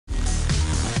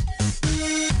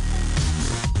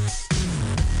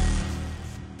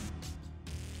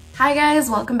Hi guys,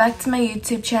 welcome back to my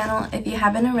YouTube channel. If you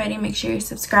haven't already, make sure you're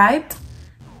subscribed.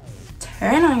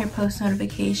 Turn on your post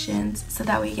notifications so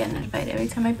that way you get notified every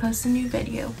time I post a new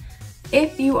video.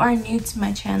 If you are new to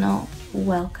my channel,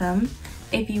 welcome.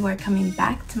 If you are coming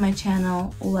back to my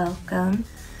channel, welcome.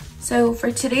 So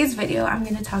for today's video, I'm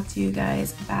going to talk to you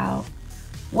guys about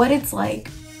what it's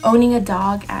like owning a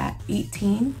dog at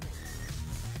 18.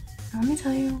 Let me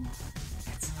tell you,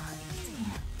 it's not 18.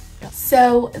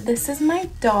 So this is my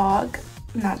dog,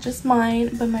 not just mine,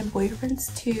 but my boyfriend's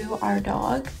too, our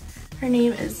dog. Her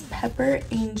name is Pepper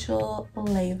Angel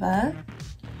Leva,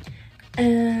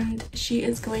 and she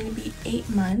is going to be 8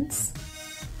 months.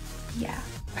 Yeah.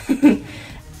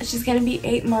 She's going to be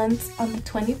 8 months on the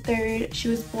 23rd. She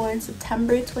was born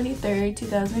September 23rd,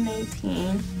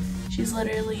 2019. She's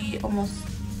literally almost,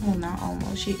 well, not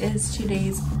almost, she is 2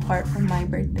 days apart from my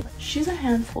birthday. She's a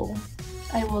handful,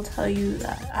 I will tell you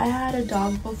that. I had a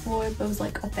dog before, but it was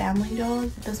like a family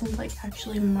dog. This one's like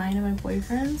actually mine and my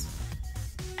boyfriend's.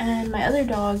 And my other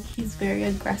dog, he's very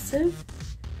aggressive,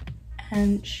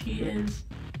 and she is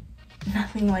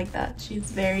nothing like that.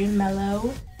 She's very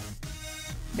mellow,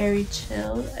 very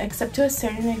chill, except to a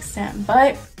certain extent,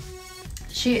 but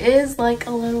she is like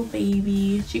a little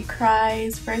baby. She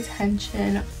cries for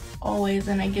attention always,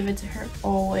 and I give it to her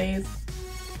always.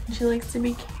 She likes to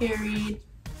be carried,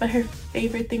 but her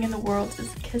favorite thing in the world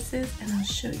is kisses, and I'll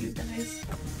show you guys.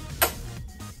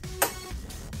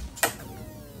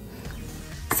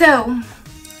 So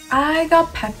I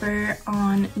got Pepper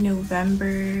on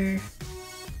November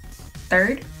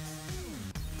 3rd.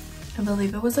 I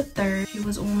believe it was the 3rd. She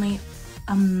was only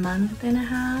a month and a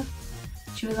half.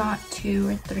 She was not 2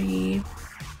 or 3.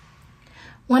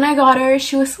 When I got her,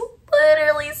 she was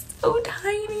literally so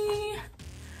tiny.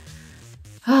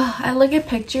 I look at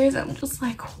pictures, I'm just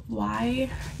like, why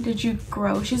did you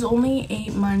grow? She's only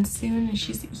 8 months soon and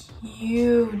she's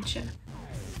huge.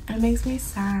 And it makes me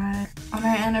sad. On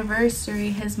our anniversary,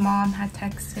 his mom had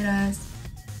texted us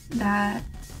that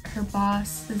her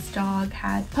boss's dog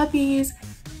had puppies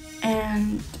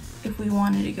and if we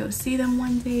wanted to go see them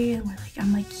one day, and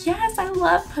I'm like, yes, I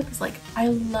love puppies. Like, I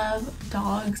love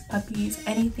dogs, puppies,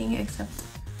 anything except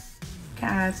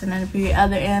cats and every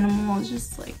other animal is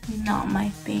just like not my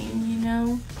thing, you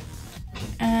know?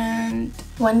 And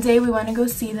one day we want to go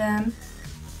see them.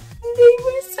 They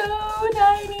were so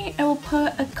tiny. I will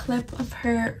put a clip of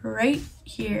her right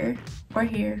here or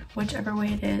here, whichever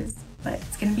way it is, but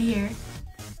it's gonna be here.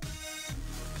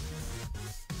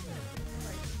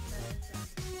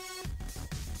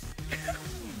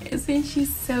 Isn't she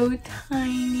so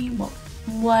tiny? Well,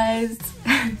 was.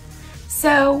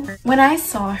 So when I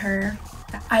saw her,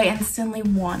 I instantly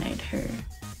wanted her,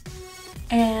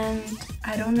 and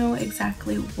I don't know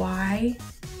exactly why.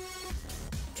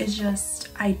 It's just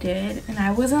I did, and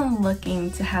I wasn't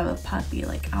looking to have a puppy.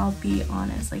 Like, I'll be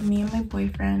honest, like me and my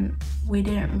boyfriend, we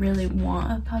didn't really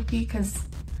want a puppy because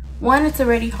one, it's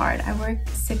already hard. I work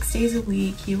 6 days a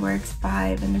week, he works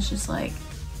 5, and it's just like,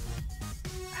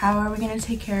 how are we gonna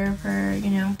take care of her, you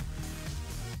know?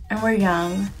 And we're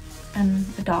young, and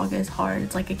the dog is hard.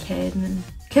 It's like a kid, and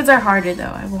kids are harder though,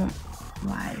 I won't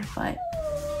lie, but.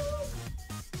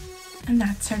 And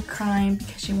that's her crying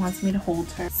because she wants me to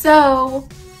hold her. So,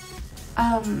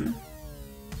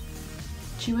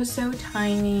 she was so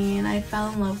tiny and I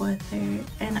fell in love with her.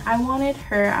 And I wanted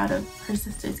her out of her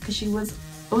sisters because it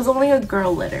was only a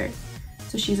girl litter.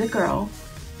 So she's a girl.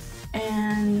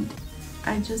 And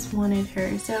I just wanted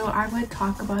her. So I would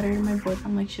talk about her to my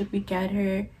boyfriend, like, should we get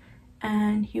her?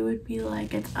 And he would be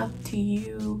like, it's up to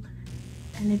you.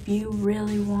 And if you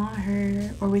really want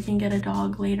her, or we can get a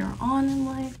dog later on in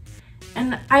life.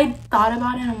 And I thought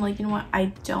about it and I'm like, you know what, I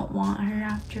don't want her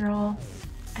after all.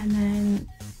 And then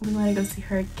we want to go see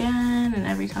her again, and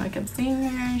every time I kept seeing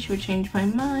her, she would change my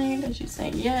mind and she'd say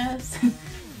yes.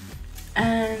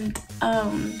 And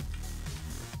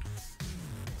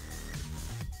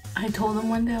I told him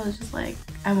one day, I was just like,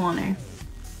 I want her.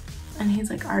 And he's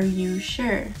like, are you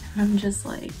sure? And I'm just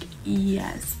like,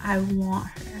 yes, I want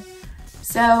her.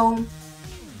 So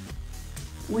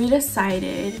we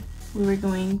decided we were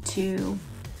going to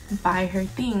buy her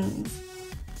things.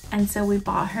 And so we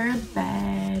bought her a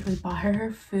bed, we bought her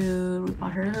her food, we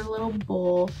bought her her little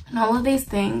bowl, and all of these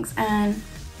things. And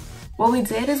what we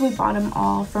did is we bought them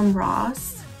all from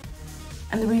Ross.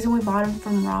 And the reason we bought them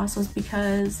from Ross was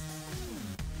because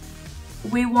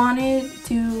we wanted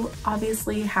to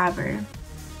obviously have her,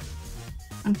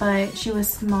 but she was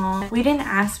small. We didn't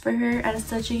ask for her at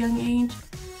such a young age.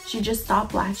 She just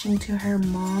stopped latching to her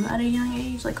mom at a young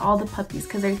age, like all the puppies,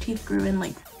 because their teeth grew in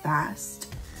like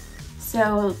fast.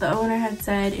 So the owner had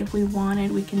said if we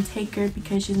wanted, we can take her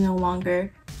because she's no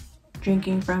longer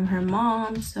drinking from her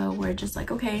mom. So we're just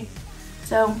like, okay.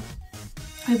 So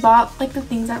we bought like the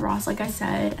things at Ross, like I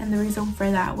said, and the reason for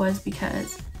that was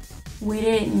because we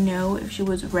didn't know if she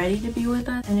was ready to be with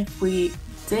us, and if we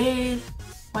did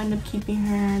wind up keeping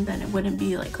her, then it wouldn't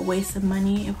be like a waste of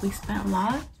money if we spent a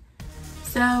lot.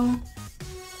 So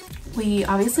we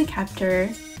obviously kept her.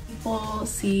 People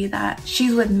see that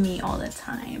she's with me all the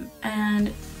time,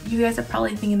 and you guys are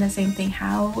probably thinking the same thing.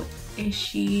 How is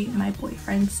she my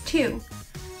boyfriend's too?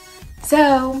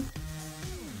 So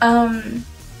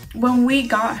when we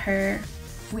got her,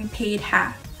 we paid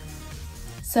half.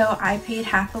 So I paid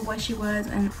half of what she was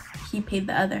and he paid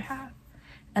the other half,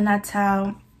 and that's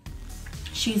how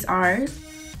she's ours.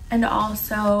 And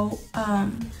also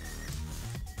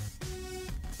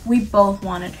we both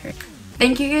wanted her.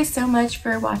 Thank you guys so much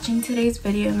for watching today's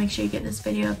video. Make sure you give this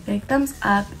video a big thumbs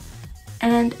up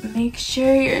and make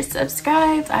sure you're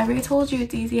subscribed. I already told you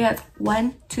it's easy as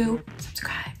 1, 2,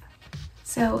 subscribe.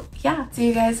 So yeah, see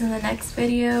you guys in the next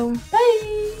video.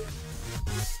 Bye.